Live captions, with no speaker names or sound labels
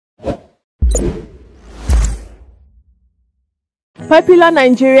Popular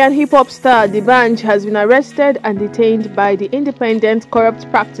Nigerian hip-hop star D'banj has been arrested and detained by the Independent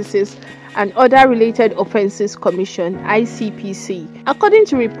Corrupt Practices and Other Related Offences Commission (ICPC). According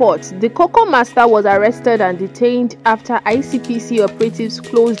to reports, the Cocoa Master was arrested and detained after ICPC operatives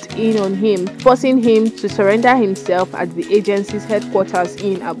closed in on him, forcing him to surrender himself at the agency's headquarters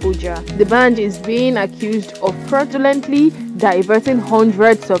in Abuja. D'banj is being accused of fraudulently diverting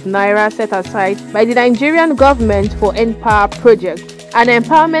hundreds of naira set aside by the Nigerian government for Empower Project, an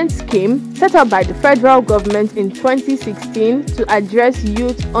empowerment scheme set up by the federal government in 2016 to address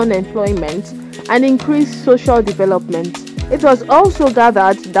youth unemployment and increase social development. It was also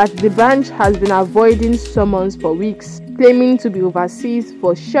gathered that D'banj has been avoiding summons for weeks, claiming to be overseas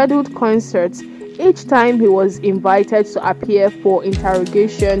for scheduled concerts each time he was invited to appear for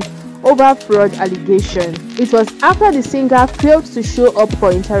interrogation over fraud allegation. It was after the singer failed to show up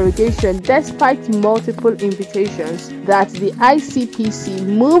for interrogation despite multiple invitations that the ICPC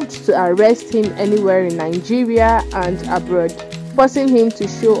moved to arrest him anywhere in Nigeria and abroad, forcing him to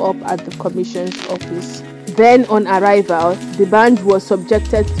show up at the commission's office. Then on arrival, D'banj was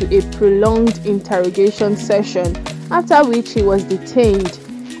subjected to a prolonged interrogation session, after which he was detained.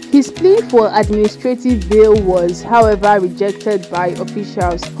 His plea for administrative bail was, however, rejected by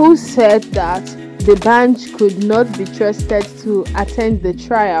officials who said that D'banj could not be trusted to attend the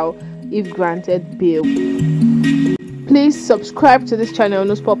trial if granted bail. Please subscribe to this channel,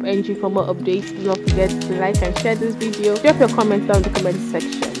 NewsPopNG, for more updates. Do not forget to like and share this video. Drop your comments down in the comment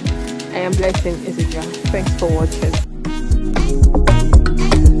section. I am Blessing Isija. Thanks for watching.